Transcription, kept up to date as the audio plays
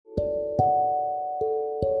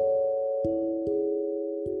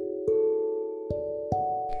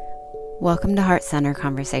Welcome to Heart Center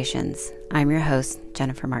Conversations. I'm your host,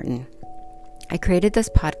 Jennifer Martin. I created this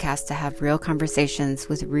podcast to have real conversations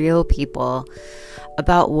with real people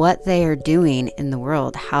about what they are doing in the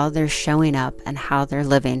world, how they're showing up, and how they're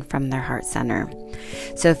living from their heart center.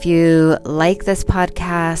 So if you like this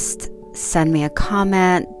podcast, send me a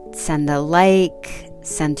comment, send a like,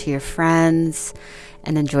 send to your friends,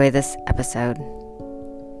 and enjoy this episode.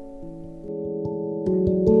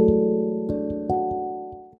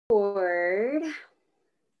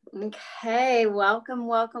 Okay, welcome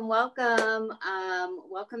to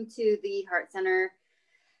the Heart Center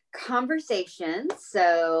Conversations.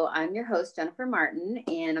 So I'm your host, Jennifer Martin,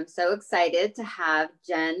 and I'm so excited to have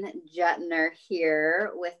Jen Jettner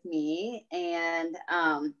here with me. And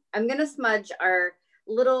I'm going to smudge our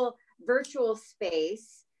little virtual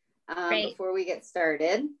space before we get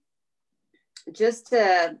started. Just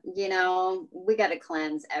to, we got to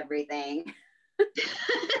cleanse everything.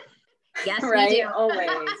 Yes, right? We do.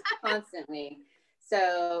 Always, constantly.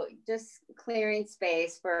 So just clearing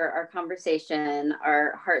space for our conversation,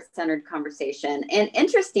 our heart-centered conversation. And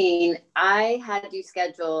interesting, I had you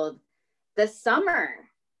scheduled this summer.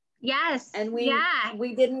 Yes. And we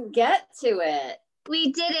didn't get to it.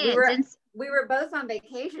 We didn't. We were both on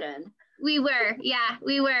vacation. We were.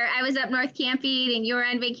 I was up north camping and you were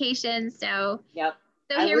on vacation. So yep.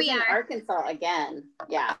 So here we are. In Arkansas again.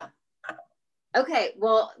 Yeah. Okay,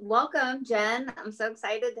 well, welcome, Jen. I'm so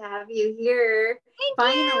excited to have you here.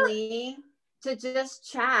 Finally, to just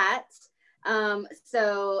chat.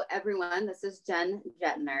 So everyone, this is Jen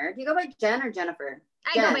Jettner. Do you go by Jen or Jennifer?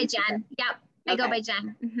 I go by Jen. Yep, I go by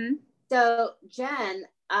Jen. Mm-hmm. So Jen,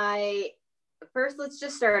 let's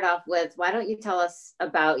just start off with, why don't you tell us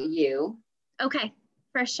about you? Okay,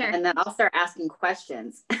 for sure. And then I'll start asking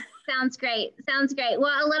questions. Sounds great.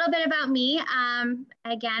 Well, a little bit about me.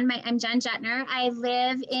 Again, I'm Jen Jettner. I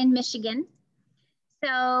live in Michigan.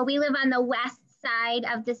 So we live on the west side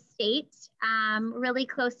of the state, really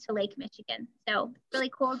close to Lake Michigan. So it's really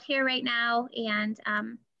cold here right now and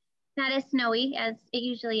not as snowy as it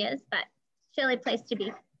usually is, but chilly place to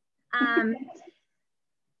be.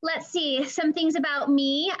 Let's see, some things about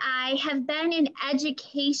me. I have been in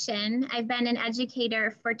education. I've been an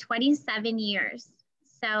educator for 27 years.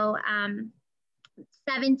 So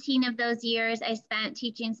 17 of those years I spent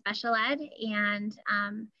teaching special ed and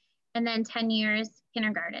then 10 years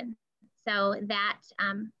kindergarten. So that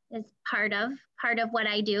is part of what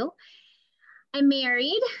I do. I'm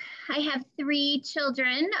married. I have 3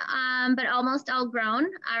 children, but almost all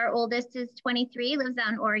grown. Our oldest is 23, lives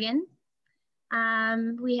out in Oregon.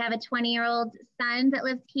 We have a 20-year-old son that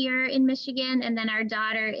lives here in Michigan, and then our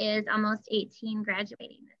daughter is almost 18,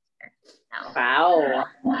 graduating this year. So, wow.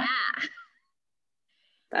 Yeah.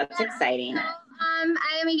 That's exciting. So,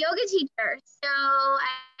 I am a yoga teacher. So I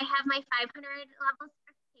have my 500 level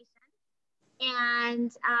certification.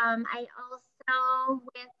 And I also,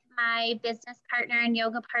 with my business partner and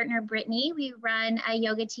yoga partner, Brittany, we run a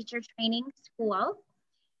yoga teacher training school.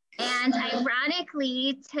 And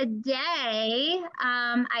ironically, today,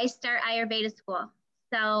 I start Ayurveda school.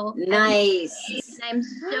 So nice. I'm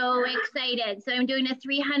so excited. So I'm doing a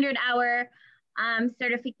 300-hour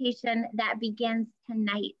certification that begins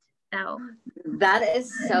tonight. So that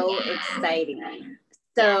is so exciting.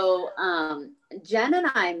 So Jen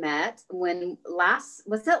and I met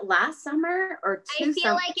was it last summer or I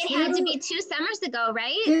feel like it had to be 2 summers ago,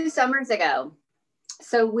 right? 2 summers ago.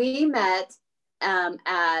 So we met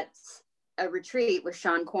at a retreat with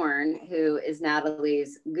Sean Korn, who is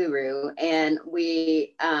Natalie's guru, and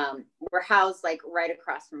we were housed like right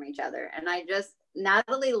across from each other. And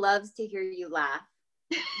Natalie loves to hear you laugh.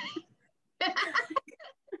 Well,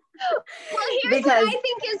 here's what I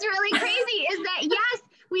think is really crazy is that, yes,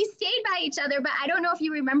 we stayed by each other, but I don't know if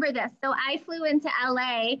you remember this. So I flew into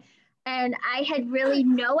LA and I had really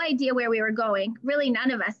no idea where we were going. Really, none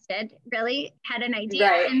of us really had an idea.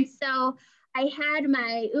 Right. And so I had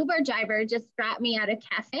my Uber driver just drop me at a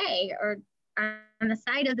cafe or on the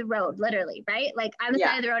side of the road, literally, right? Like on the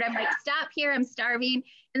side of the road, I'm like, stop here, I'm starving.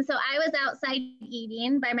 And so I was outside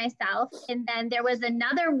eating by myself. And then there was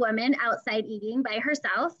another woman outside eating by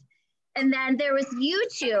herself. And then there was you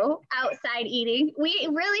 2 outside eating. We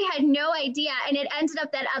really had no idea. And it ended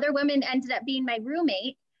up that other woman ended up being my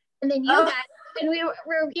roommate. And then you guys, and we were,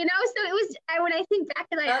 so it was, when I think back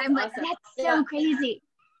to that, I'm like, that's so crazy.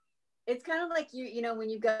 It's kind of like when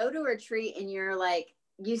you go to a retreat and you're like,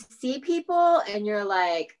 you see people and you're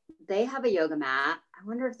like, they have a yoga mat. I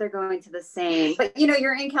wonder if they're going to the same, but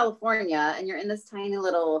you're in California and you're in this tiny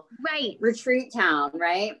little retreat town,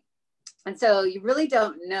 right? And so you really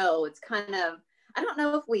don't know. It's kind of, I don't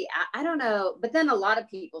know if I don't know, but then a lot of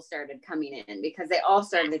people started coming in because they all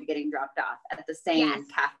started getting dropped off at the same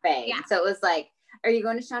cafe. Yeah. So it was like, are you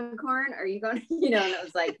going to Sean Corn? Are you going to, and it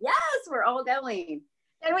was like, yes, we're all going.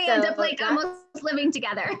 And we end up like almost living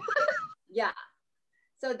together. Yeah.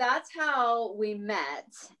 So that's how we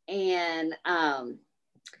met. And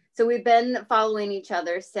so we've been following each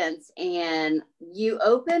other since, and you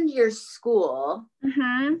opened your school.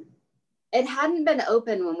 Mm-hmm. It hadn't been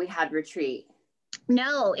open when we had retreat.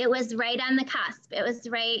 No, it was right on the cusp. It was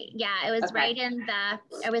right. Yeah, it was right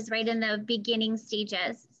in the beginning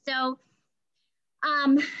stages. So,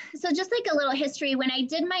 so just like a little history, when I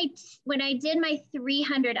did my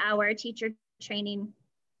 300-hour teacher training,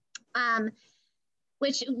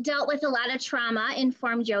 which dealt with a lot of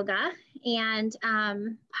trauma-informed yoga, and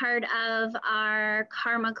part of our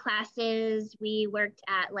karma classes, we worked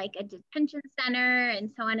at like a detention center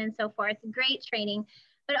and so on and so forth. Great training.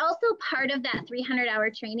 But also part of that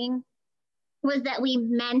 300-hour training was that we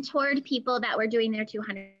mentored people that were doing their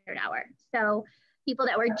 200-hour. So people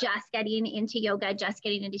that were just getting into yoga, just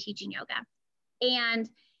getting into teaching yoga. And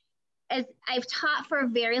as I've taught for a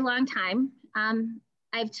very long time,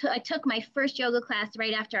 I took my first yoga class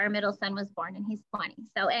right after our middle son was born, and he's 20.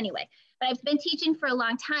 So anyway, but I've been teaching for a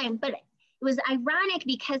long time, but it was ironic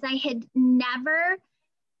because I had never,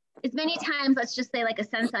 as many times, let's just say like a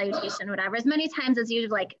sun salutation, whatever, as many times as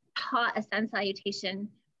you've like taught a sun salutation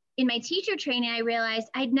in my teacher training, I realized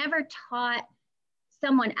I'd never taught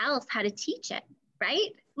someone else how to teach it, right?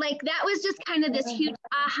 Like that was just kind of this huge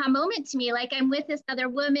aha moment to me. Like I'm with this other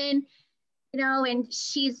woman, and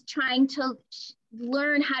she's trying to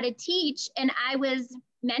learn how to teach, and I was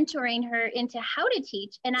mentoring her into how to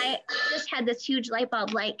teach. And I just had this huge light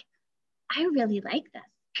bulb, like, I really like this.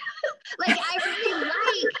 Like I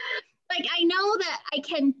really like I know that I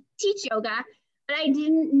can teach yoga, but I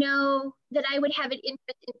didn't know that I would have an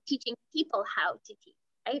interest in teaching people how to teach,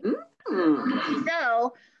 right? Mm-hmm.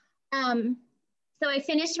 So I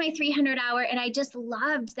finished my 300-hour, and I just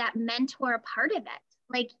loved that mentor part of it.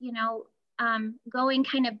 Like, going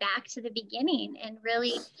kind of back to the beginning and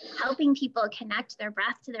really helping people connect their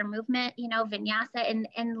breath to their movement, vinyasa, and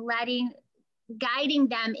guiding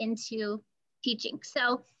them into teaching.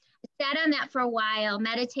 So I sat on that for a while,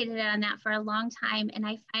 meditated on that for a long time. And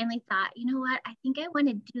I finally thought, you know what, I think I want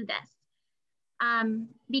to do this.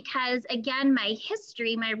 Because again, my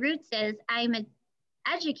history, my roots is I'm an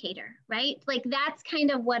educator, right? Like that's kind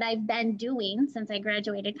of what I've been doing since I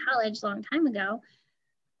graduated college a long time ago.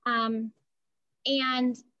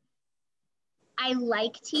 And I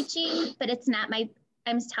like teaching, but it's not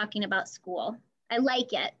I'm talking about school. I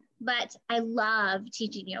like it, but I love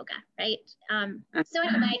teaching yoga, right? So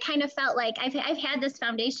anyway, I kind of felt like I've had this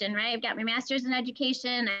foundation, right? I've got my master's in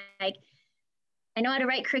education. I know how to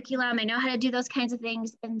write curriculum. I know how to do those kinds of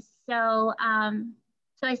things. And so,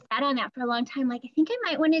 so I sat on that for a long time. Like, I think I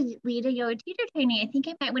might want to lead a yoga teacher training. I think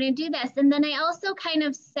I might want to do this. And then I also kind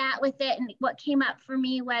of sat with it. And what came up for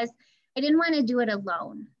me was, I didn't want to do it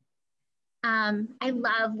alone. I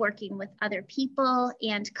love working with other people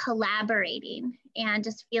and collaborating and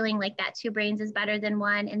just feeling like that two brains is better than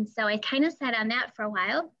one. And so I kind of sat on that for a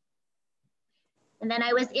while. And then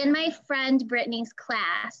I was in my friend Brittany's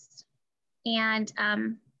class, and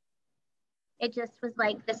it just was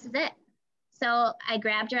like, this is it. So I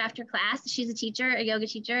grabbed her after class. She's a teacher, a yoga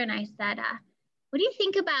teacher. And I said, what do you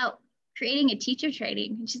think about creating a teacher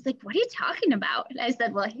training? And she's like, what are you talking about? And I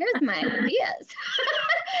said, well, here's my ideas.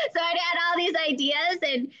 So I had all these ideas,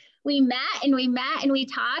 and we met and we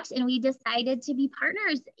talked, and we decided to be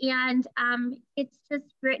partners. And it's just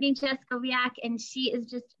Brittany Jaskowiak, and she is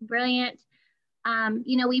just brilliant.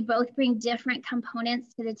 We both bring different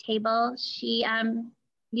components to the table. She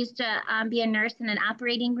used to be a nurse in an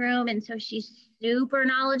operating room. And so she's super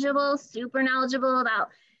knowledgeable about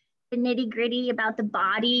the nitty gritty about the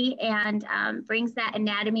body, and brings that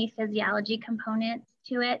anatomy, physiology component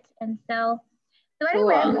to it. And so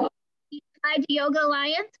anyway, we applied to Yoga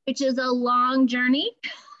Alliance, which is a long journey,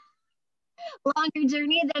 longer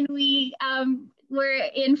journey than we were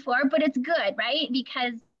in for, but it's good, right?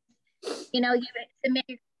 Because, you submit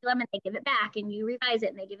your curriculum and they give it back, and you revise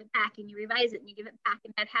it and they give it back, and you revise it and you give it back.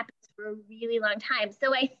 And that happens for a really long time.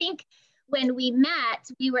 So I think when we met,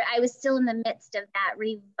 I was still in the midst of that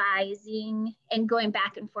revising and going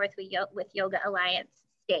back and forth with Yoga Alliance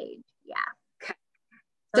stage. Yeah.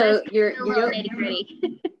 So your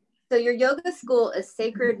so your yoga school is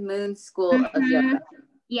Sacred Moon School of Yoga.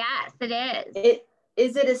 Yes, it is.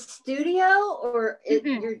 Is it a studio, or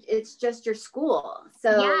it's just your school?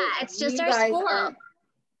 So yeah, it's just our school.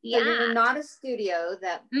 Yeah. So you're not a studio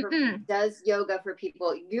that does yoga for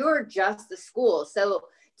people. You're just the school. So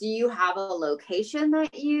do you have a location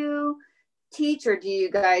that you teach, or do you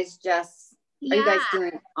guys just, are you guys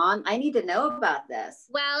doing on? I need to know about this.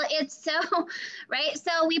 Well, it's so, right.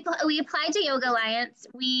 So we applied to Yoga Alliance.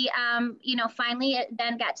 We, finally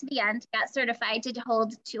then got to the end, got certified to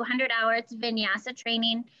hold 200 hours vinyasa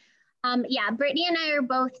training. Brittany and I are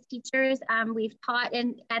both teachers. We've taught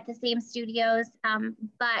at the same studios,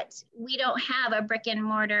 but we don't have a brick and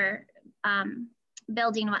mortar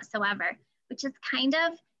building whatsoever, which is kind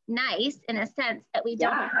of nice in a sense that we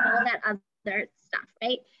don't have all that other stuff,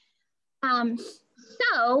 right?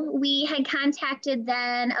 So we had contacted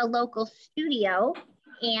then a local studio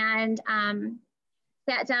and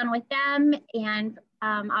sat down with them and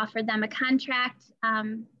offered them a contract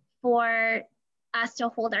for us to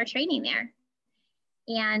hold our training there,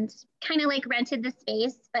 and kind of like rented the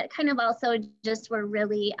space, but kind of also just were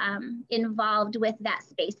really involved with that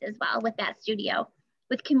space as well, with that studio,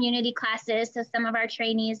 with community classes. So some of our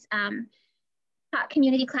trainees taught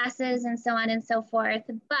community classes and so on and so forth.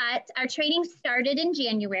 But our training started in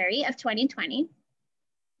January of 2020.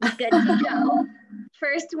 Good to go.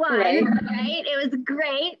 First one, right? It was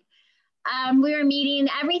great. We were meeting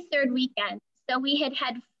every third weekend. So we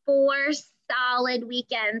had 4 solid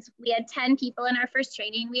weekends. We had 10 people in our first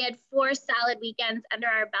training. We had 4 solid weekends under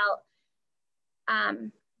our belt.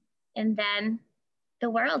 And then the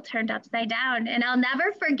world turned upside down. And I'll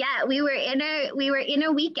never forget, we were in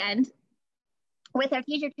a weekend with our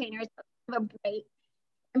teacher trainers of a break.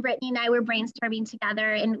 And Brittany and I were brainstorming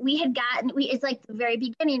together, and it's like the very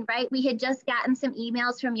beginning, right? We had just gotten some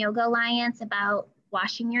emails from Yoga Alliance about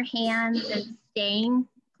washing your hands and staying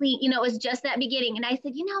clean. It was just that beginning. And I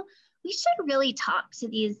said, we should really talk to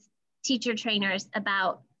these teacher trainers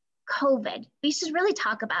about COVID. We should really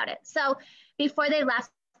talk about it. So before they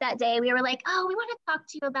left that day, we were like, we want to talk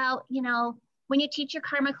to you about, when you teach your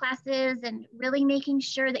karma classes and really making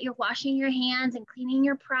sure that you're washing your hands and cleaning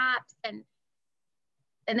your props. And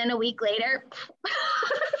then a week later,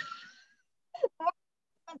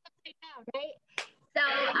 right?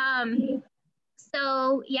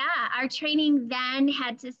 So our training then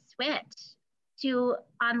had to switch to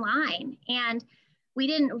online, and we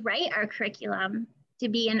didn't write our curriculum to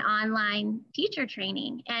be an online teacher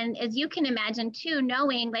training. And as you can imagine too,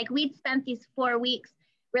 knowing like we'd spent these 4 weeks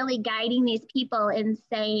really guiding these people and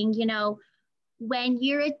saying, when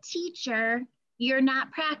you're a teacher, you're not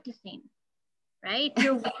practicing, right?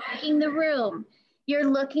 You're walking the room. You're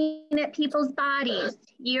looking at people's bodies.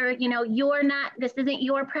 You're not, this isn't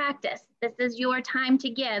your practice. This is your time to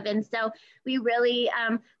give. And so we really,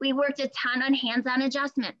 we worked a ton on hands-on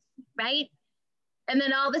adjustments, right? And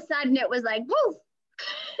then all of a sudden it was like, woo!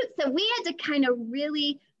 So we had to kind of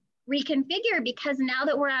really reconfigure, because now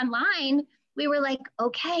that we're online, we were like,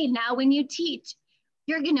 okay, now when you teach,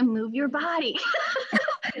 you're going to move your body.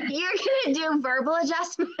 You're going to do verbal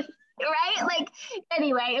adjustments, right? Like,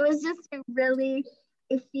 anyway, it was just really,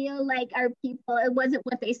 I feel like our people, it wasn't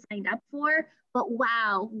what they signed up for, but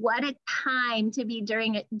wow, what a time to be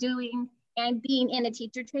doing and being in a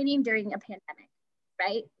teacher training during a pandemic,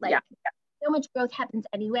 right? Like, so much growth happens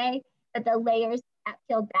anyway, but the layers that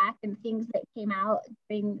peeled back and things that came out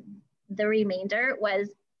during the remainder was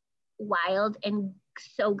wild and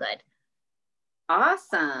so good.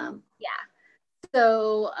 Awesome. Yeah.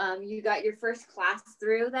 So you got your first class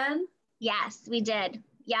through then? Yes, we did.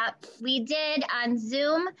 Yep, we did on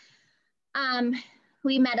Zoom.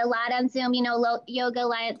 We met a lot on Zoom. Yoga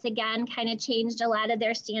Alliance again kind of changed a lot of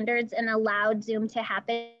their standards and allowed Zoom to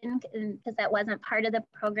happen, because that wasn't part of the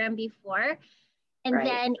program before. And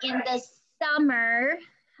then in the summer,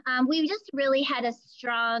 we just really had a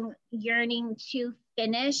strong yearning to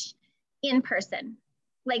finish in person.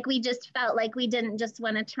 Like we just felt like we didn't just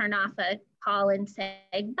want to turn off a call and say,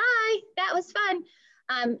 bye, that was fun.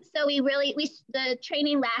 So the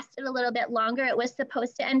training lasted a little bit longer. It was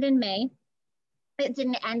supposed to end in May. It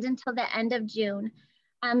didn't end until the end of June.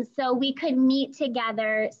 So we could meet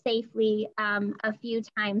together safely a few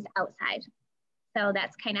times outside. So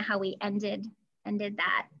that's kind of how we ended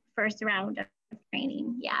that first round of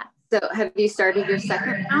training. Yeah. So have you started your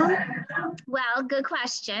second round? Well, good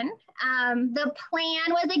question. The plan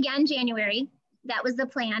was again January. That was the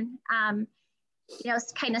plan.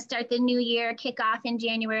 Kind of start the new year, kick off in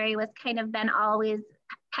January was kind of been always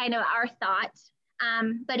kind of our thought.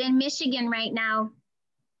 But in Michigan right now,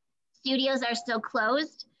 studios are still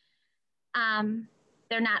closed.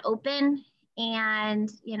 They're not open,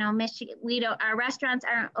 and Michigan, our restaurants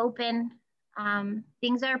aren't open.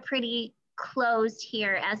 Things are pretty closed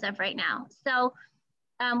here as of right now. So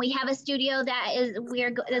We have a studio that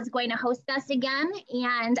is going to host us again,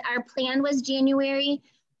 and our plan was January,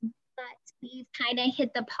 but we've kind of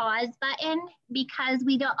hit the pause button because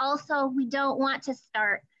we don't want to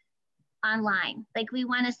start online. Like, we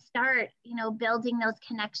want to start, building those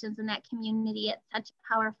connections in that community at such a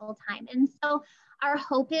powerful time. And so our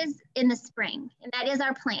hope is in the spring, and that is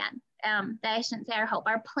our plan. That I shouldn't say our hope.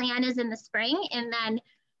 Our plan is in the spring, and then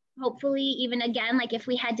hopefully even again, like if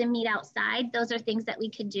we had to meet outside, those are things that we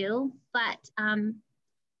could do. But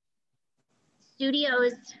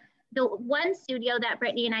studios, the one studio that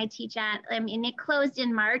Brittany and I teach at, I mean, it closed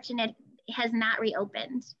in March and it has not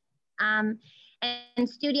reopened. And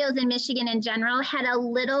studios in Michigan in general had a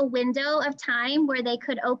little window of time where they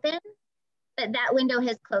could open, but that window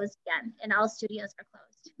has closed again, and all studios are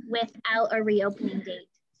closed without a reopening date.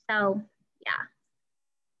 So, yeah.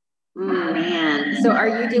 Man. So are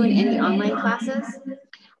you doing any online classes?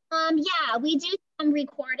 Yeah, we do some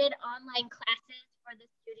recorded online classes for the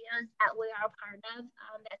studios that we are part of.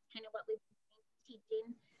 That's kind of what we've been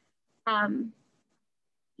teaching.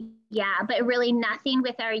 Yeah, but really nothing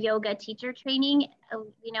with our yoga teacher training.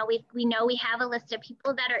 We know we have a list of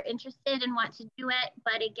people that are interested and want to do it,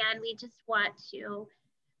 but again, we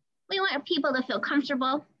want people to feel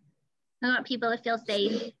comfortable. We want people to feel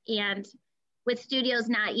safe, and with studios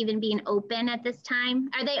not even being open at this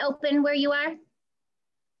time. Are they open where you are?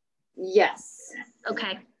 Yes.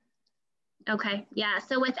 Okay. Yeah.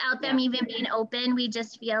 So without them even being open, we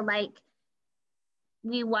just feel like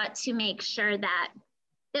we want to make sure that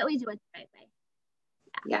we do it the right way.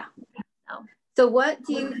 Yeah. So what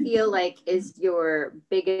do you feel like is your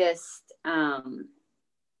biggest, what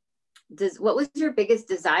was your biggest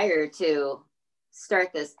desire to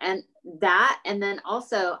start this? And then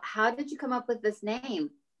also, how did you come up with this name?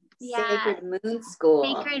 Sacred Moon School.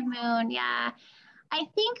 Sacred Moon, yeah. I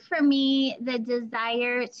think for me, the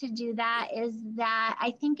desire to do that is that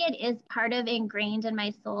I think it is part of ingrained in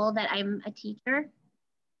my soul that I'm a teacher.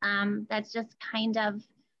 That's just kind of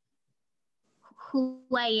who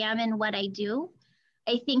I am and what I do.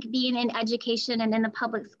 I think being in education and in the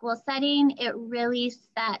public school setting, it really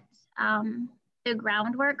set the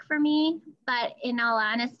groundwork for me. But in all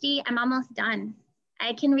honesty, I'm almost done.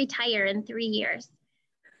 I can retire in 3 years.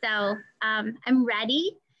 So I'm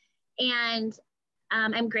ready, and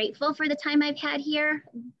I'm grateful for the time I've had here,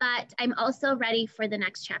 but I'm also ready for the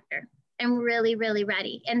next chapter. I'm really, really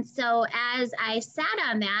ready. And so as I sat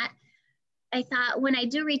on that, I thought, when I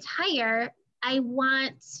do retire, I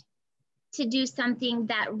want to do something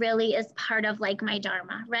that really is part of like my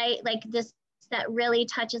dharma, right? Like this, that really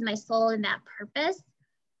touches my soul and that purpose.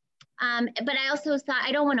 But I also thought,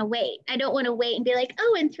 I don't want to wait. I don't want to wait and be like,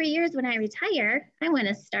 oh, in 3 years when I retire, I want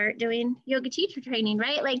to start doing yoga teacher training,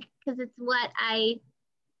 right? Like, because it's what I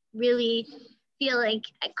really feel like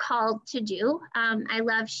I'm called to do. I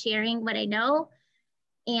love sharing what I know,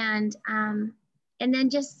 and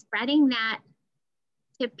then just spreading that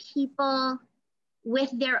to people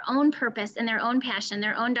with their own purpose and their own passion,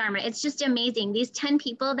 their own dharma. It's just amazing. These 10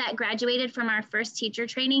 people that graduated from our first teacher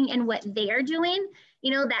training and what they're doing,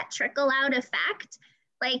 that trickle out effect,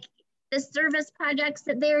 like the service projects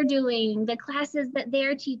that they're doing, the classes that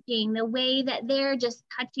they're teaching, the way that they're just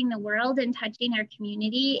touching the world and touching our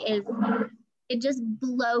community it just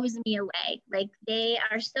blows me away. Like, they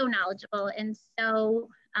are so knowledgeable and so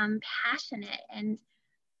passionate. And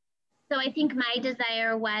so I think my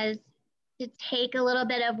desire was to take a little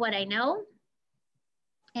bit of what I know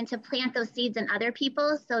and to plant those seeds in other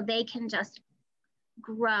people so they can just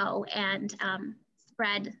grow and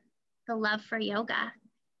spread the love for yoga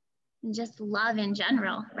and just love in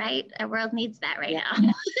general, right? Our world needs that right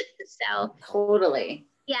now. So totally.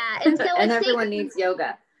 Yeah. And so and everyone needs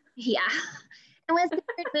yoga. Yeah. And with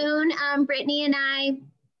Sacred Moon, Brittany and I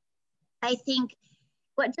think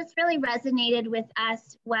what just really resonated with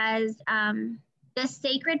us was the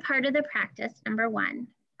sacred part of the practice, number one,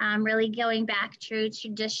 really going back true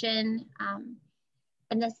tradition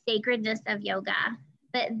and the sacredness of yoga.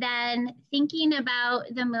 But then thinking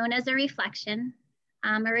about the moon as a reflection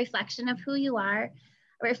of who you are,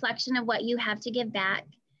 a reflection of what you have to give back.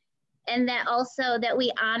 And that also that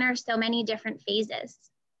we honor so many different phases.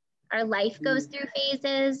 Our life goes through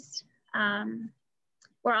phases.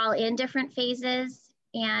 We're all in different phases,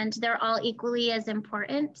 and they're all equally as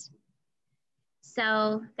important.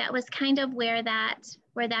 So that was kind of where that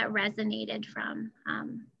resonated from.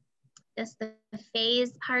 Just the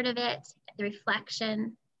phase part of it, the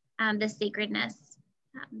reflection, the sacredness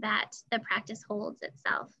that the practice holds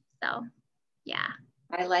itself. So, yeah.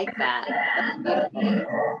 I like that. That's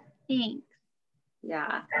beautiful. Thanks.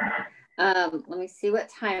 Yeah. Let me see what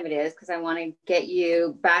time it is, because I want to get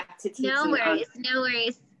you back to teaching. No worries, no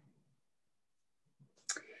worries.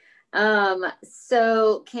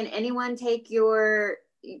 So can anyone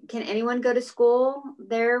go to school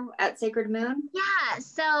there at Sacred Moon? Yeah.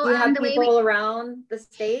 So do you have people around the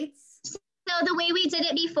States? So the way we did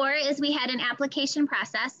it before is we had an application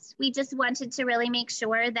process. We just wanted to really make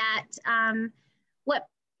sure that what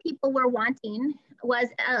people were wanting was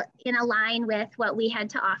in a line with what we had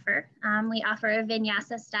to offer. We offer a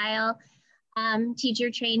vinyasa style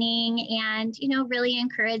teacher training, and really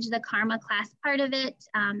encourage the karma class part of it.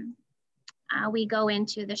 We go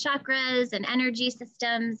into the chakras and energy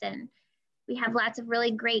systems, and we have lots of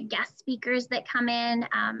really great guest speakers that come in.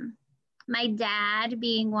 My dad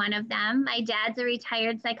being one of them. My dad's a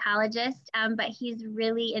retired psychologist, but he's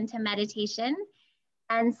really into meditation.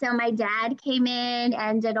 And so my dad came in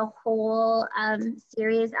and did a whole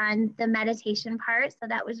series on the meditation part. So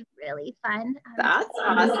that was really fun. That's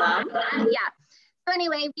awesome. Yeah. So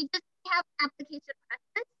anyway, we just have application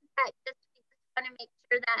process that we just want to make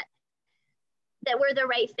sure that we're the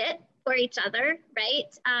right fit for each other,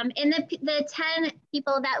 right? And the 10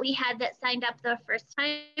 people that we had that signed up the first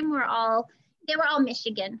time they were all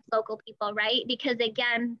Michigan local people, right? Because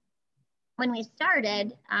again, when we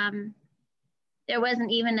started, there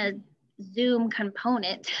wasn't even a Zoom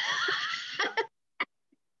component.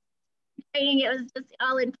 It was just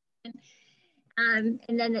all in person.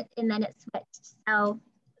 And then it switched.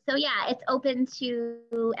 So yeah, it's open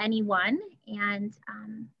to anyone, and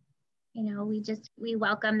we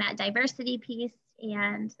welcome that diversity piece,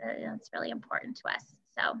 and it's really important to us.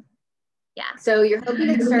 So yeah. So you're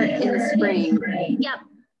hoping to start in the spring. Yep.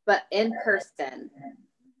 But in person.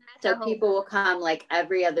 So people will come like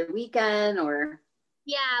every other weekend, or?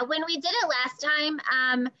 Yeah, when we did it last time,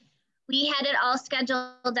 we had it all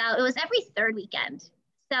scheduled out. It was every third weekend.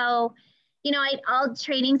 So, all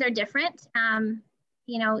trainings are different. And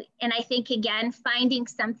I think, again, finding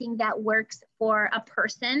something that works for a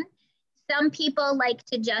person. Some people like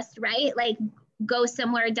to just, go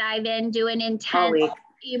somewhere, dive in, do an intense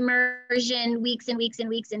immersion weeks and weeks and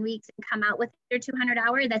weeks and weeks, and come out with their 200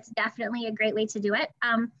 hour. That's definitely a great way to do it.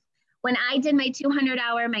 When I did my 200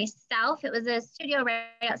 hour myself, it was a studio right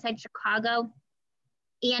outside Chicago,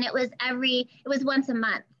 and it was once a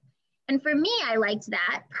month. And for me, I liked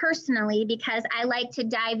that personally, because I like to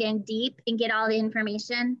dive in deep and get all the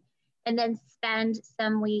information, and then spend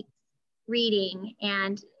some weeks reading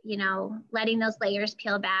and, letting those layers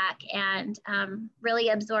peel back, and really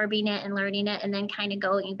absorbing it and learning it, and then kind of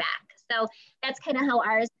going back. So that's kind of how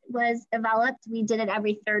ours was developed. We did it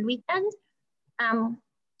every third weekend,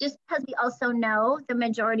 just because we also know the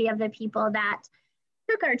majority of the people that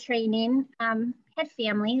took our training had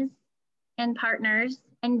families and partners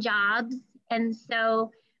and jobs. And so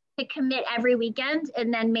to commit every weekend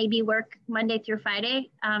and then maybe work Monday through Friday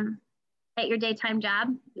at your daytime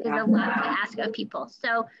job is a lot to ask of people.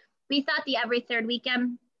 So we thought the every third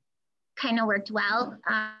weekend kind of worked well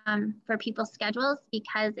for people's schedules,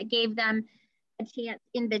 because it gave them a chance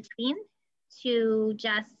in between to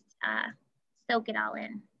just soak it all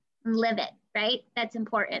in and live it, right? That's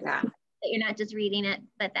important. Yeah. That you're not just reading it,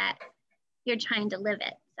 but that you're trying to live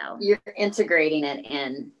it. So you're integrating it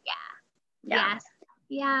in. Yeah. Yes.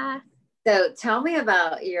 Yeah. So tell me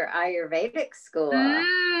about your Ayurvedic school.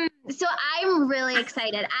 So I'm really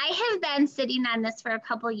excited. I have been sitting on this for a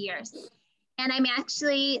couple years, and I'm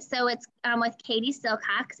actually, so it's with Katie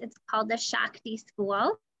Silcox. It's called the Shakti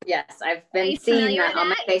School. Yes, I've been seeing that on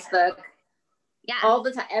my Facebook. Yeah. All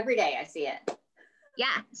the time, every day I see it.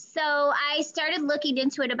 Yeah. So I started looking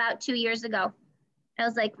into it about 2 years ago. I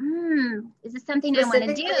was like, is this something I want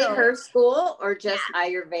to do? Specifically her school, or just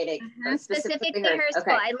Ayurvedic? Specifically her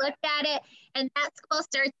school. I looked at it, and that school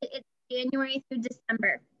starts in January through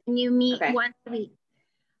December, and you meet once a week.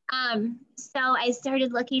 So I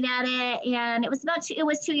started looking at it, and it was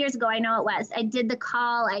 2 years ago. I know it was. I did the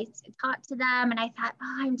call. I talked to them, and I thought,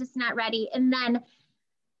 I'm just not ready. And then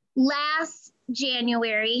last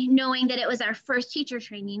January, knowing that it was our first teacher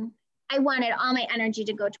training, I wanted all my energy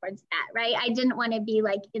to go towards that, right? I didn't want to be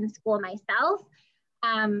like in school myself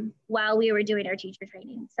while we were doing our teacher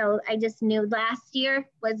training. So I just knew last year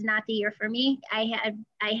was not the year for me. I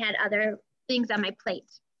had other things on my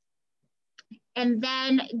plate. And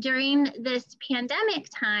then during this pandemic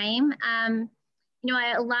time,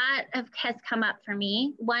 a lot has come up for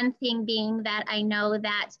me. One thing being that I know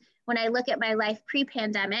that when I look at my life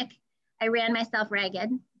pre-pandemic, I ran myself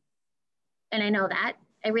ragged. And I know that.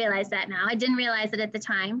 I realize that now. I didn't realize it at the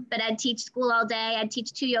time, but I'd teach school all day. I'd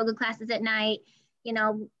teach 2 yoga classes at night,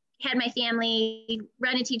 had my family,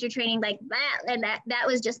 run a teacher training like that. And that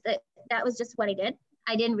was just that was just what I did.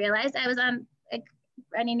 I didn't realize I was like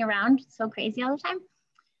running around so crazy all the time.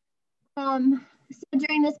 So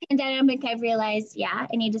during this pandemic, I've realized, yeah,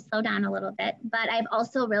 I need to slow down a little bit, but I've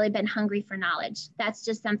also really been hungry for knowledge. That's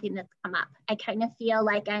just something that's come up. I kind of feel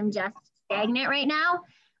like I'm just stagnant right now.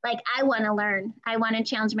 Like I want to learn. I want to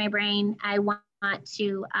challenge my brain. I want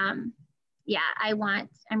to, I'm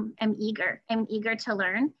eager. I'm eager to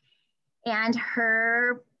learn. And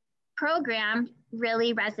her program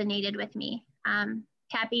really resonated with me.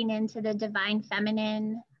 Tapping into the divine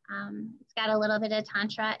feminine. It's got a little bit of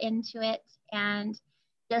Tantra into it, and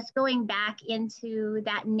just going back into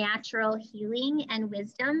that natural healing and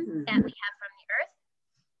wisdom that we have from the earth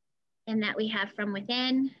and that we have from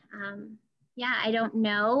within. I don't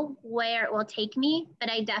know where it will take me,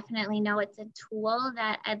 but I definitely know it's a tool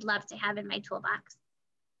that I'd love to have in my toolbox.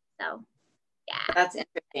 So yeah. That's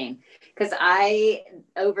interesting, because I,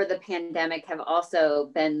 over the pandemic, have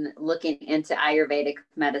also been looking into Ayurvedic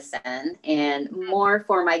medicine and more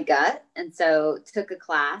for my gut. And so took a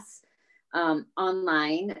class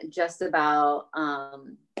online just about,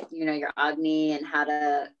 your Agni and how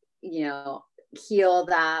to, heal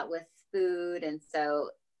that with food. And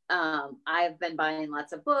so I've been buying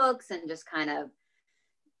lots of books and just kind of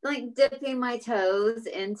like dipping my toes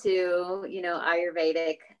into,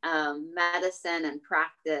 Ayurvedic medicine and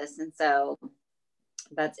practice. And so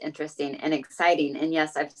that's interesting and exciting. And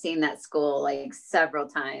yes, I've seen that school like several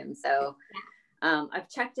times. So I've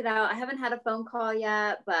checked it out. I haven't had a phone call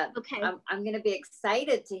yet, but okay. I'm going to be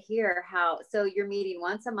excited to hear so you're meeting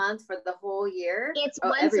once a month for the whole year? It's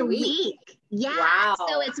once a week. Yeah. Wow.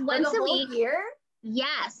 So it's once a week. Year?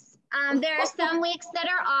 Yes. There are some weeks that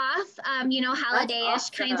are off, holiday-ish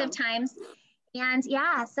awesome. kinds of times. And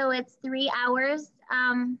yeah, so it's 3 hours,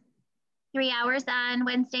 3 hours on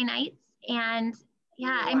Wednesday nights. And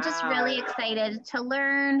yeah, wow. I'm just really excited to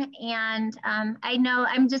learn. And I know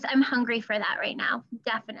I'm hungry for that right now.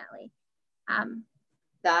 Definitely.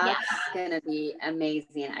 That's going to be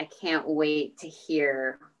amazing. I can't wait to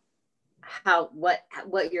hear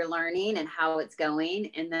what you're learning and how it's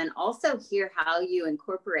going, and then also hear how you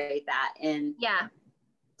incorporate that in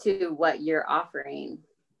to what you're offering.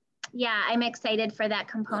 Yeah, I'm excited for that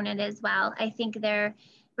component as well. I think they're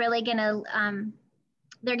really gonna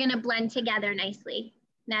blend together nicely,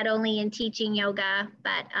 not only in teaching yoga,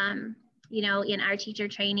 but in our teacher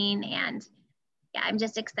training. And yeah, I'm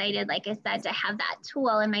just excited, like I said, to have that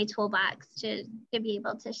tool in my toolbox to be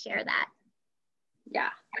able to share that. Yeah.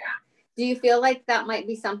 Do you feel like that might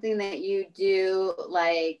be something that you do,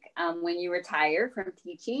 like when you retire from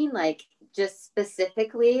teaching, like just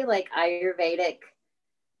specifically like Ayurvedic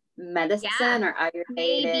medicine or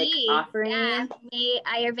Ayurvedic offering? Yeah,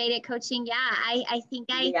 Ayurvedic coaching. Yeah, I think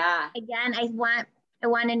I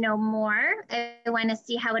want to know more. I want to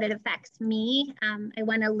see how it affects me. I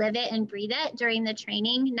want to live it and breathe it during the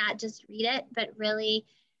training, not just read it, but really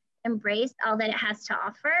embrace all that it has to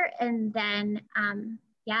offer. And then,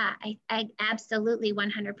 I absolutely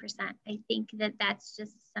 100%. I think that that's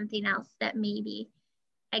just something else that maybe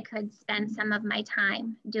I could spend some of my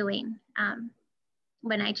time doing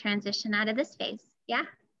when I transition out of this phase. Yeah.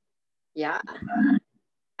 Yeah.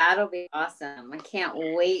 That'll be awesome. I can't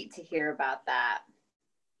wait to hear about that.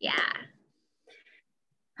 Yeah.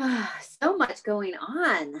 So much going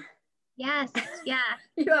on. Yes. Yeah.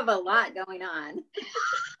 You have a lot going on.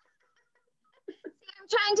 I'm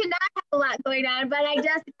trying to not have a lot going on, but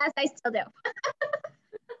I still do.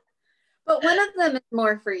 But one of them is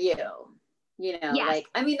more for you, yes.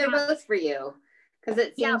 They're both for you, because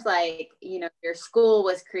it seems like, your school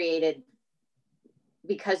was created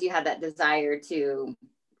because you had that desire to,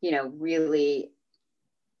 really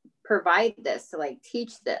provide this, to like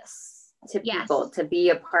teach this to people, to be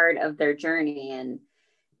a part of their journey and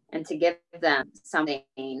to give them something.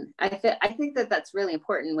 I think that that's really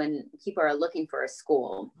important when people are looking for a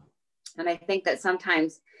school. And I think that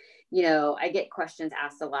sometimes, I get questions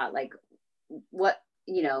asked a lot, like what,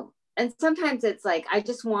 and sometimes it's like, I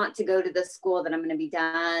just want to go to the school that I'm going to be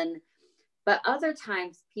done. But other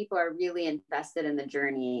times people are really invested in the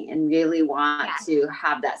journey and really want to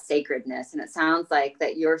have that sacredness. And it sounds like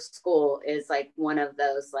that your school is like one of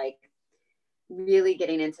those, like really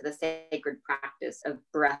getting into the sacred practice of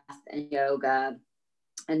breath and yoga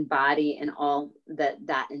and body and all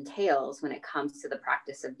that entails when it comes to the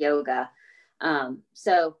practice of yoga.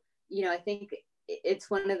 So, I think it's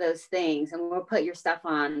one of those things, and we'll put your stuff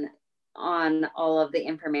on all of the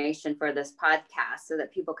information for this podcast so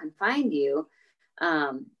that people can find you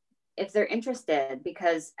if they're interested,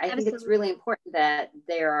 because I think it's really important that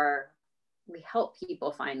we help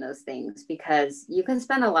people find those things, because you can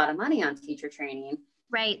spend a lot of money on teacher training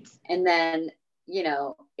Right. And then, you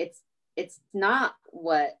know, it's not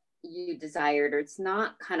what you desired, or it's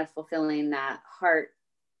not kind of fulfilling that heart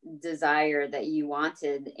desire that you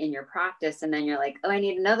wanted in your practice. And then you're like, oh, I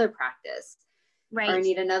need another practice. Right. Or I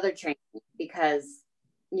need another training, because,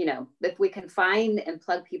 you know, if we can find and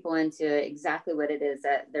plug people into exactly what it is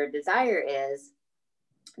that their desire is,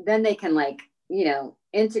 then they can, like, you know,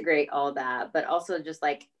 integrate all that, but also just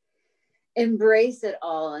like embrace it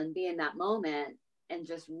all and be in that moment and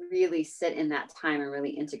just really sit in that time and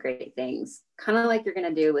really integrate things, kind of like you're going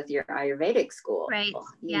to do with your Ayurvedic school. Right.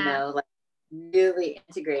 You know, like really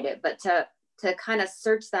integrate it, but to kind of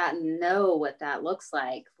search that and know what that looks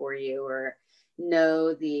like for you, or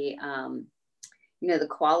know the, you know, the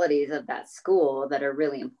qualities of that school that are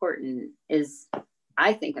really important, is,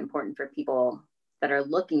 I think, important for people that are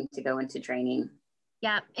looking to go into training.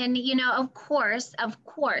 Yeah. And, you know, of course,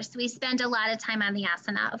 we spend a lot of time on the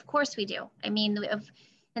asana. Of course we do. I mean,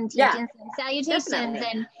 and teaching salutations.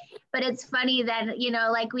 Definitely. But it's funny that, you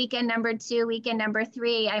know, like weekend number 2, weekend number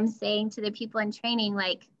 3, I'm saying to the people in training,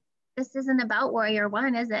 like, this isn't about Warrior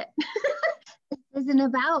One, is it? This isn't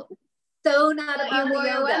about. So not about the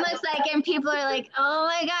Warrior yoga. One looks like, and people are like, oh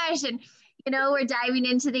my gosh. And, you know, we're diving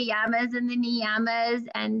into the yamas and the niyamas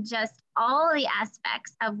and just all the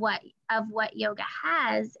aspects of what yoga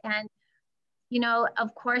has. And, you know,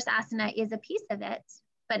 of course, asana is a piece of it,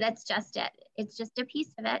 but that's just it. It's just a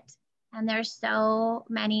piece of it. And there's so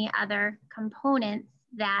many other components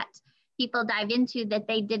that people dive into that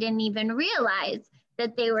they didn't even realize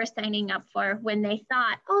that they were signing up for when they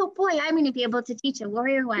thought, oh boy, I'm going to be able to teach a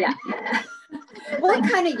Warrior One. Yeah. What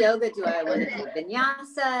kind of yoga do I want to do?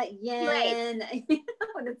 Vinyasa, yin? Right. You know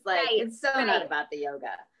what it's like? Right. It's so not about the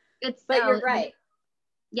yoga. But you're right.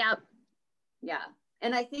 Yep. Yeah.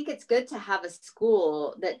 And I think it's good to have a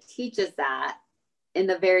school that teaches that in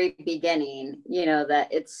the very beginning, you know,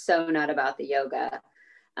 that it's so not about the yoga.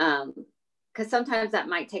 Because sometimes that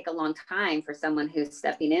might take a long time for someone who's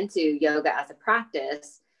stepping into yoga as a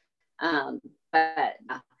practice. But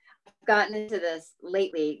I've gotten into this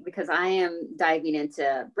lately because I am diving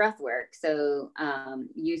into breath work. So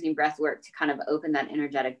using breath work to kind of open that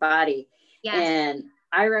energetic body. Yes. And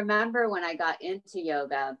I remember when I got into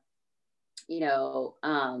yoga, you know,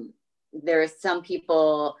 there are some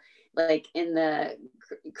people like in the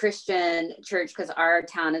Christian church, because our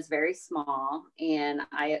town is very small, and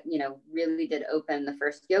I, you know, really did open the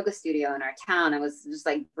first yoga studio in our town. I was just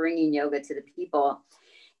like bringing yoga to the people,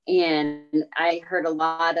 and I heard a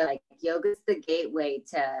lot of like, yoga's the gateway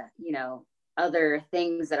to, you know, other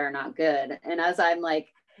things that are not good. And as I'm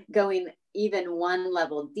like going even one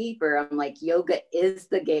level deeper, I'm like, yoga is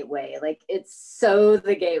the gateway. Like, it's so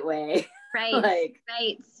the gateway. Right. Like,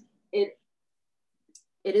 right.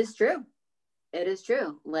 It is true. It is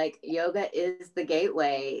true. Like, yoga is the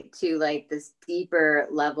gateway to like this deeper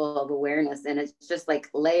level of awareness. And it's just like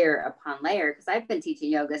layer upon layer. Cause I've been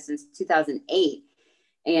teaching yoga since 2008.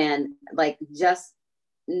 And like, just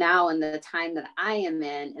now in the time that I am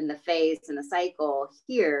in the phase and the cycle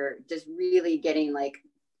here, just really getting like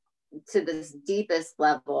to this deepest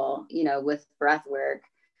level, you know, with breath work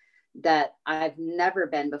that I've never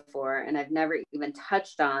been before, and I've never even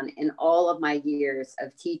touched on in all of my years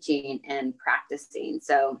of teaching and practicing.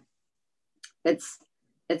 So it's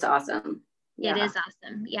awesome. Yeah. It is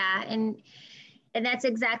awesome. Yeah. And that's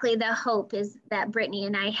exactly the hope is that Brittany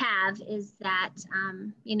and I have, is that,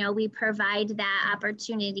 you know, we provide that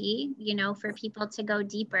opportunity, you know, for people to go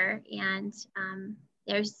deeper, and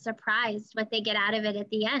they're surprised what they get out of it at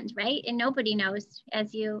the end. Right. And nobody knows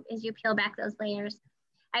as you peel back those layers.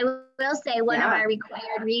 I will say one of our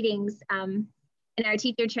required readings in our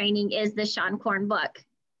teacher training is the Sean Korn book.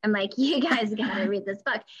 I'm like, you guys got to read this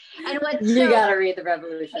book. And you got to read The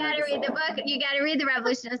Revolution. You got to read the book. You got to read The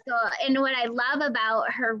Revolution of Soul. And what I love about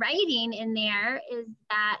her writing in there is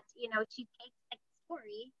that, you know, she takes a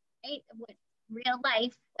story, right, of what real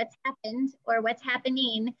life, what's happened or what's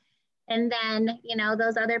happening, and then, you know,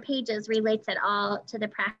 those other pages relates it all to the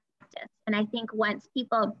practice. And I think once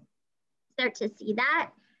people start to see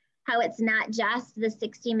that, how it's not just the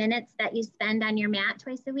 60 minutes that you spend on your mat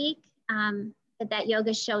twice a week, but that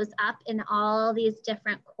yoga shows up in all these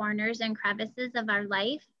different corners and crevices of our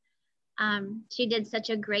life. She did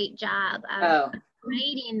such a great job of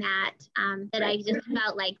writing that, that I just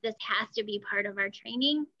felt like this has to be part of our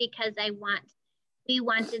training, because we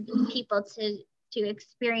wanted people to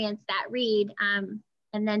experience that read, and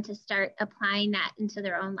then to start applying that into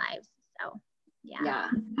their own lives. So. Yeah.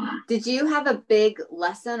 Did you have a big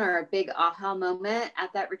lesson or a big aha moment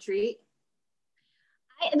at that retreat?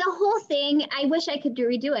 The whole thing, I wish I could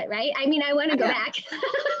redo it, right? I mean, I want to go back.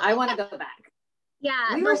 I want to go back.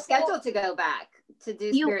 Yeah. We were scheduled to go back to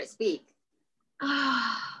do Spirit Speak.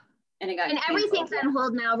 Oh, and it got and canceled. Everything's on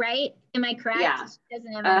hold now, right? Am I correct? Yeah.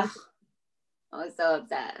 Doesn't have anything. I was so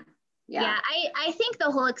upset. Yeah. I think the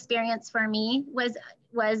whole experience for me was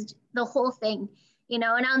the whole thing, you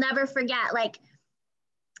know, and I'll never forget, like,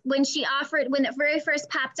 when it very first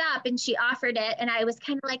popped up and she offered it, and I was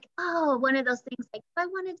kind of like, oh, one of those things, like, do I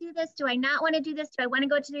want to do this? Do I not want to do this? Do I want to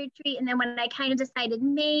go to the retreat? And then when I kind of decided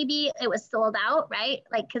maybe, it was sold out, right?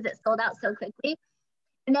 Like, because it sold out so quickly.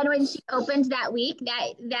 And then when she opened that week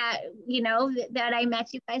that you know, that I met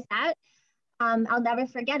you guys at, I'll never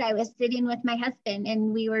forget, I was sitting with my husband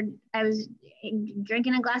and I was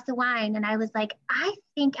drinking a glass of wine, and I was like, I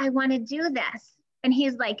think I want to do this. And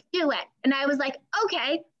he's like, do it. And I was like,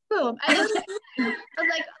 okay, boom. I was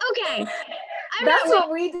like, okay. That's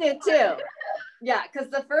what we did too. Yeah,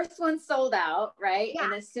 because the first one sold out, right? Yeah.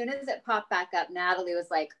 And as soon as it popped back up, Natalie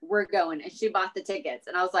was like, we're going. And she bought the tickets.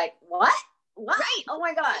 And I was like, what? Right. Oh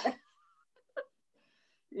my God.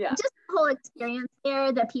 Yeah. Just the whole experience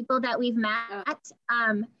there, the people that we've met,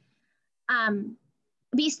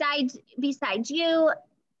 besides you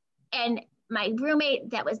and my roommate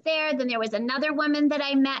that was there, then there was another woman that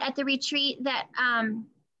I met at the retreat that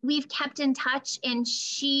we've kept in touch, and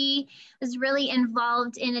she was really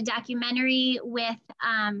involved in a documentary with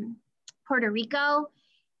Puerto Rico.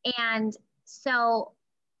 And so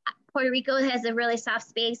Puerto Rico has a really soft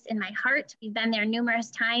space in my heart. We've been there numerous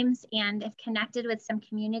times and have connected with some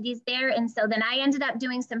communities there. And so then I ended up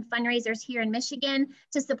doing some fundraisers here in Michigan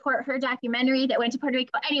to support her documentary that went to Puerto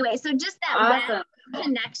Rico. Anyway, so just that awesome.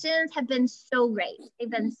 Connections have been so great. They've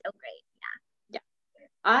been so great. Yeah.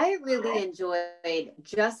 I really enjoyed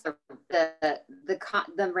just the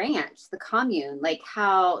ranch, the commune, like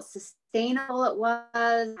how sustainable it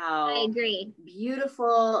was, how I agree,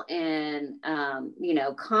 beautiful and you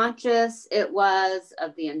know, conscious it was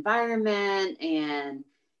of the environment. And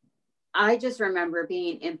I just remember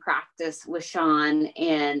being in practice with Sean,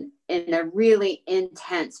 and in a really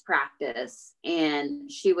intense practice,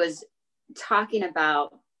 and she was talking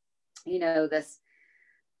about, you know, this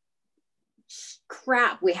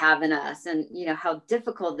crap we have in us, and you know how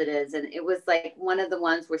difficult it is. And it was like one of the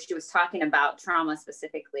ones where she was talking about trauma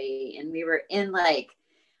specifically, and we were in, like,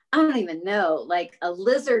 I don't even know, like a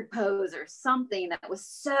lizard pose or something that was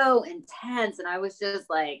so intense, and I was just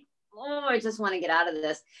like, oh, I just want to get out of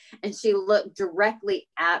this. And she looked directly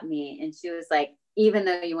at me and she was like, even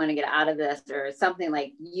though you want to get out of this, or something,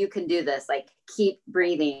 like, you can do this, like, keep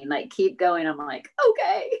breathing, like, keep going. I'm like,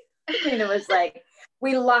 okay. And it was like,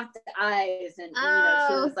 we locked eyes, and you know,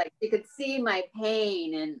 she was like, you could see my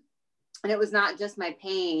pain, and it was not just my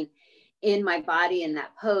pain in my body in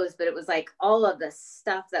that pose, but it was like all of the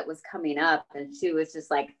stuff that was coming up. And she was just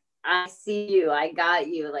like, I see you, I got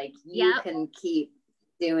you, like, you can keep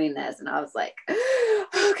doing this. And I was like,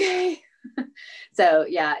 okay. So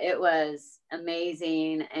yeah, it was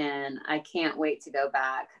amazing, and I can't wait to go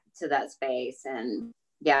back to that space. And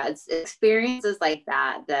yeah, it's experiences like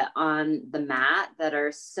that on the mat that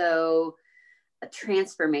are so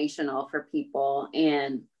transformational for people.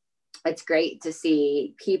 And it's great to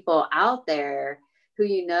see people out there who,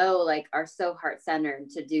 you know, like, are so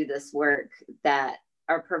heart-centered to do this work, that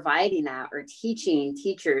are providing that, or teaching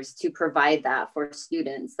teachers to provide that for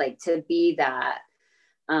students, like, to be that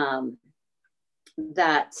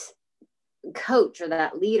that coach or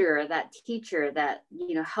that leader or that teacher that,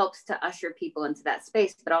 you know, helps to usher people into that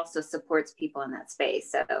space, but also supports people in that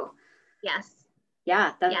space. So yes,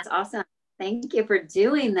 yeah, that's awesome. Thank you for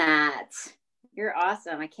doing that. You're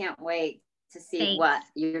awesome. I can't wait to see what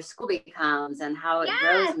your school becomes and how it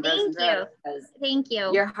grows and grows and grows. Thank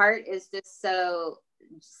you. Your heart is just so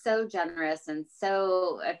generous, and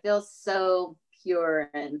so, I feel so pure.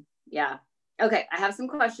 And yeah. Okay. I have some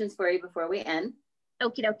questions for you before we end.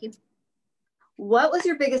 Okie dokie. What was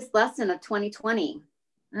your biggest lesson of 2020?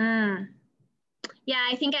 Yeah,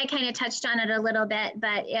 I think I kind of touched on it a little bit,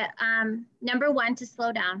 but number one, to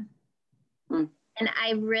slow down. And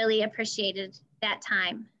I really appreciated that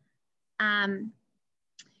time. And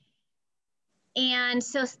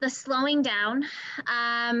so the slowing down,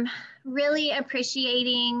 really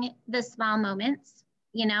appreciating the small moments.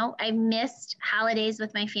 You know, I missed holidays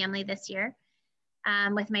with my family this year,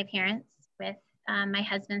 with my parents, with my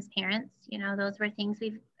husband's parents. You know, those were things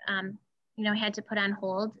we've, you know, had to put on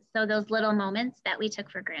hold. So those little moments that we took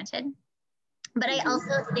for granted. But I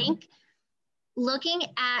also think looking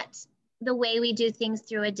at the way we do things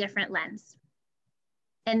through a different lens,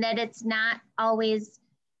 and that it's not always,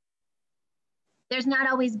 there's not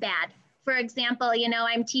always bad. For example, you know,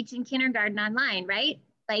 I'm teaching kindergarten online, right?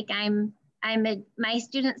 Like my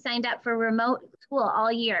students signed up for remote school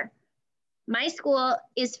all year. My school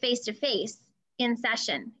is face-to-face in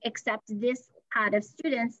session, except this pod of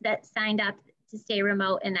students that signed up to stay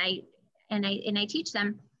remote, and I teach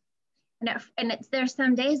them. And there's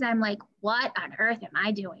some days I'm like, what on earth am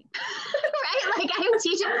I doing? Right? Like I'm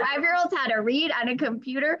teaching 5-year-olds how to read on a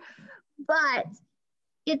computer, but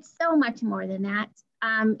it's so much more than that.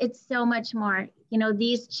 It's so much more. You know,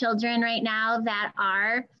 these children right now that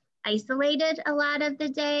are isolated a lot of the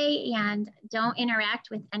day and don't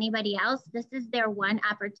interact with anybody else, this is their one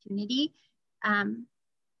opportunity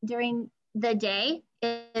during the day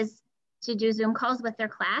is to do Zoom calls with their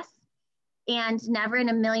class. And never in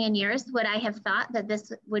a million years would I have thought that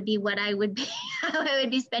this would be what I would be, how I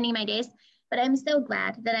would be spending my days. But I'm so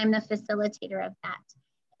glad that I'm the facilitator of that.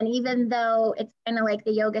 And even though it's kind of like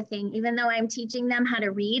the yoga thing, even though I'm teaching them how to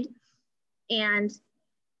read, and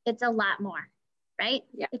it's a lot more, right?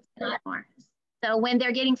 Yeah. It's a lot more. So when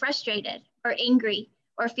they're getting frustrated or angry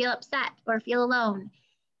or feel upset or feel alone,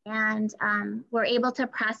 and we're able to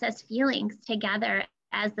process feelings together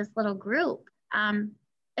as this little group,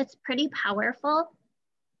 it's pretty powerful.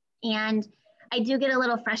 And I do get a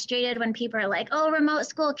little frustrated when people are like, oh, remote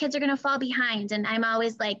school, kids are going to fall behind. And I'm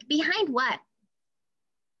always like, behind what?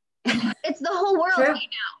 It's the whole world right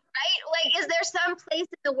now, right? Like, is there some place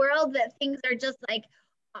in the world that things are just like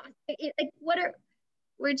we're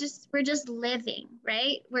just living,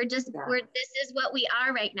 right? This is what we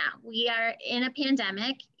are right now. We are in a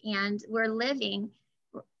pandemic and we're living.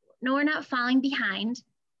 No, we're not falling behind.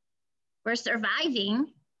 We're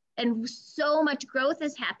surviving. And so much growth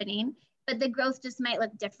is happening, but the growth just might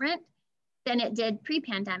look different than it did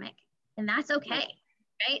pre-pandemic. And that's okay,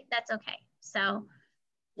 right? That's okay. So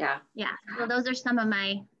yeah. Well, those are some of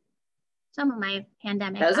my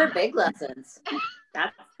pandemic. Those are big lessons.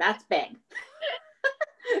 That's big.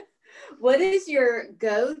 What is your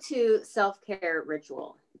go-to self-care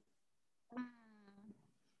ritual?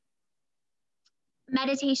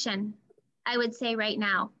 Meditation, I would say right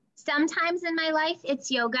now. Sometimes in my life,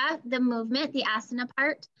 it's yoga, the movement, the asana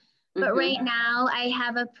part. But right now I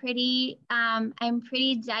have I'm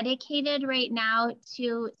pretty dedicated right now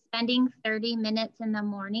to spending 30 minutes in the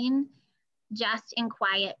morning just in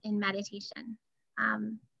quiet in meditation.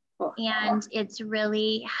 And it's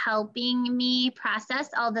really helping me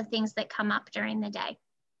process all the things that come up during the day.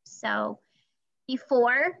 So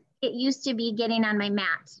before, it used to be getting on my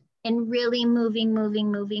mat and really moving.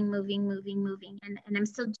 And I'm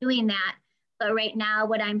still doing that. But right now,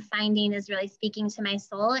 what I'm finding is really speaking to my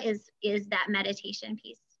soul is that meditation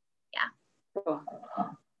piece. Yeah. Cool.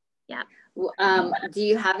 Yeah. Do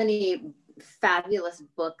you have any fabulous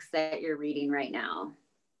books that you're reading right now?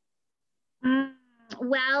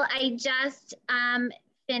 Well, I just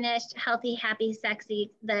finished Healthy, Happy,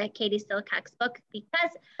 Sexy, the Katie Silcox book,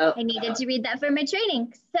 because I needed to read that for my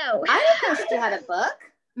training. So I didn't know she had a book.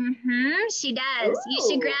 She does. Ooh. You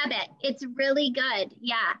should grab it. It's really good.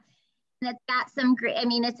 Yeah. And it's got some great, I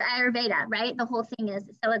mean, it's Ayurveda, right? The whole thing is.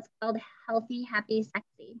 So it's called Healthy, Happy,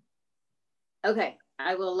 Sexy. Okay.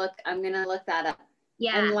 I'm going to look that up.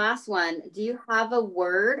 Yeah. And last one, do you have a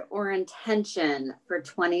word or intention for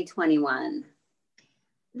 2021?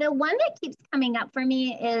 The one that keeps coming up for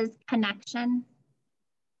me is connection.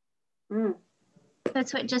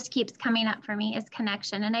 That's what just keeps coming up for me is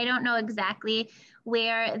connection. And I don't know exactly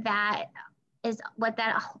where that is, what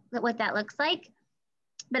that looks like,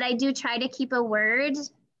 but I do try to keep a word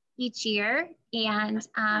each year. And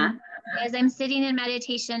as I'm sitting in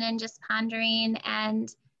meditation and just pondering, and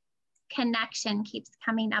connection keeps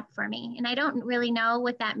coming up for me. And I don't really know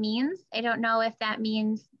what that means. I don't know if that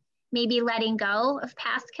means maybe letting go of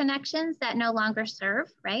past connections that no longer serve,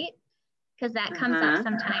 right? Because that comes up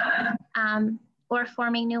sometimes, or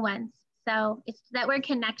forming new ones. So it's that word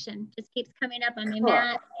connection just keeps coming up on my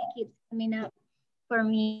mat. It keeps coming up for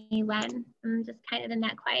me when I'm just kind of in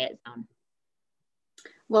that quiet zone.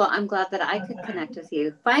 Well, I'm glad that I could connect with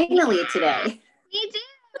you finally today. Me too.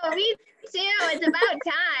 It's about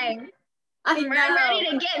time. I'm ready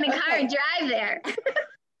to get in the car and drive there.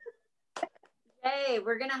 Hey,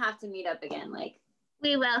 we're going to have to meet up again.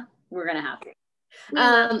 We will. We're going to have to.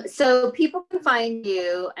 So people can find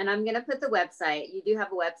you, and I'm going to put the website. You do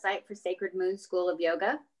have a website for Sacred Moon School of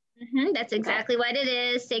Yoga? That's exactly what it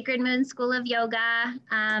is. Sacred Moon School of Yoga.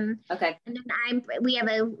 Okay. And then we have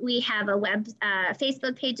a web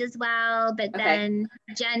Facebook page as well, but then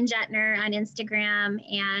Jen Jetner on Instagram,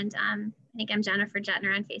 and I think I'm Jennifer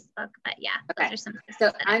Jetner on Facebook, but yeah, those are some.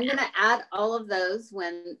 So I'm going to add all of those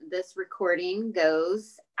when this recording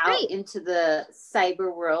goes out into the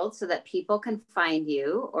cyber world so that people can find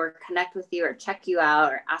you or connect with you or check you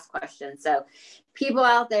out or ask questions. So people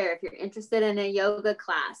out there, if you're interested in a yoga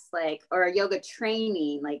class, like, or a yoga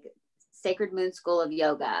training, like Sacred Moon School of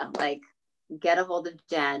Yoga, like get a hold of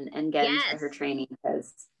Jen and get into her training,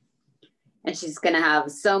 and she's going to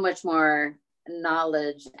have so much more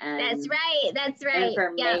knowledge and that's right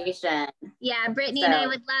information. Yeah, Brittany and I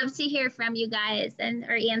would love to hear from you guys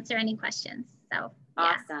or answer any questions. So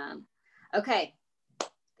awesome. Okay,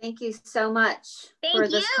 thank you so much for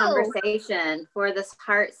this conversation, for this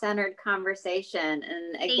heart-centered conversation.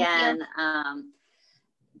 And again,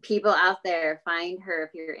 people out there, find her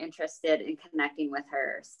if you're interested in connecting with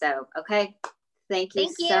her. So thank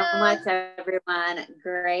you so much, everyone.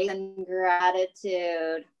 Grace and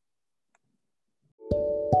gratitude.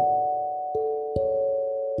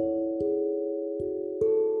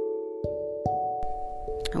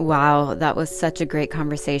 Wow, that was such a great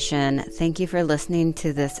conversation. Thank you for listening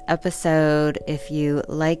to this episode. If you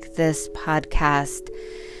like this podcast,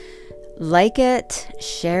 like it,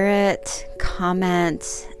 share it,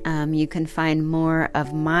 comment. You can find more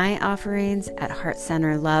of my offerings at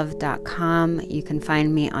heartcenterlove.com. You can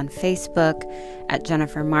find me on Facebook at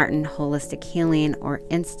Jennifer Martin Holistic Healing, or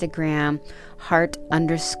Instagram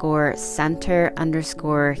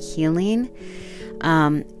heart_center_healing.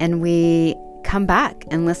 And we come back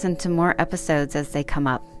and listen to more episodes as they come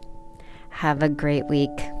up. Have a great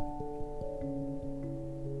week.